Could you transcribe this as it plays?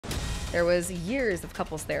There was years of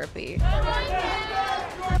couples therapy.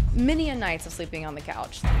 Many a nights of sleeping on the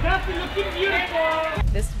couch.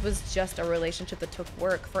 This was just a relationship that took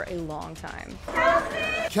work for a long time.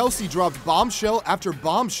 Kelsea dropped bombshell after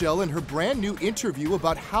bombshell in her brand new interview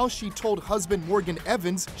about how she told husband Morgan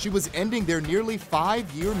Evans she was ending their nearly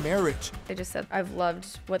 5-year marriage. I just said, I've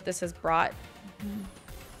loved what this has brought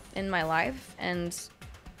in my life, and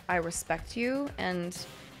I respect you, and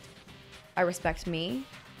I respect me,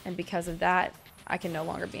 and because of that, I can no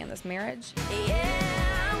longer be in this marriage.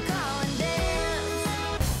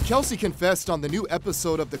 Kelsea confessed on the new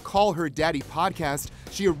episode of the Call Her Daddy podcast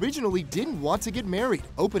she originally didn't want to get married,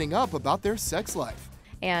 opening up about their sex life.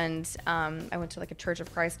 And I went to like a Church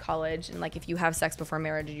of Christ college, and like, if you have sex before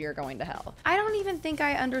marriage, you're going to hell. I don't even think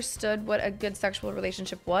I understood what a good sexual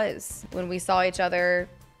relationship was. When we saw each other,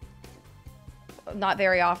 not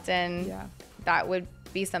very often, that would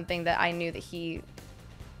be something that I knew that he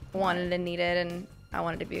wanted and needed, and I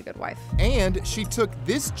wanted to be a good wife. And she took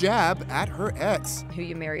this jab at her ex. Who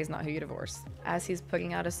you marry is not who you divorce. As he's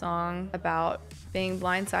putting out a song about being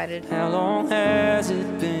blindsided. How long has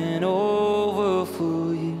it been over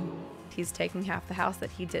for you? He's taking half the house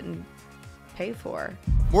that he didn't pay for.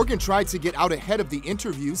 Morgan tried to get out ahead of the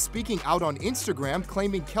interview, speaking out on Instagram,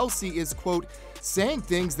 claiming Kelsea is, quote, saying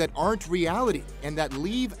things that aren't reality and that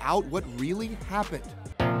leave out what really happened.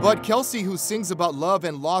 But Kelsea, who sings about love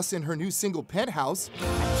and loss in her new single Penthouse,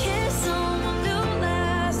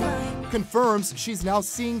 confirms she's now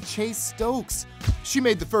seeing Chase Stokes. She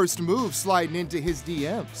made the first move, sliding into his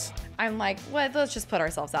DMs. I'm like, well, let's just put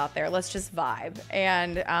ourselves out there. Let's just vibe,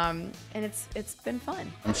 and it's been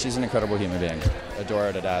fun. She's an incredible human being. Adore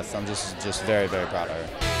her to death. I'm just very, very proud of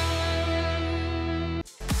her.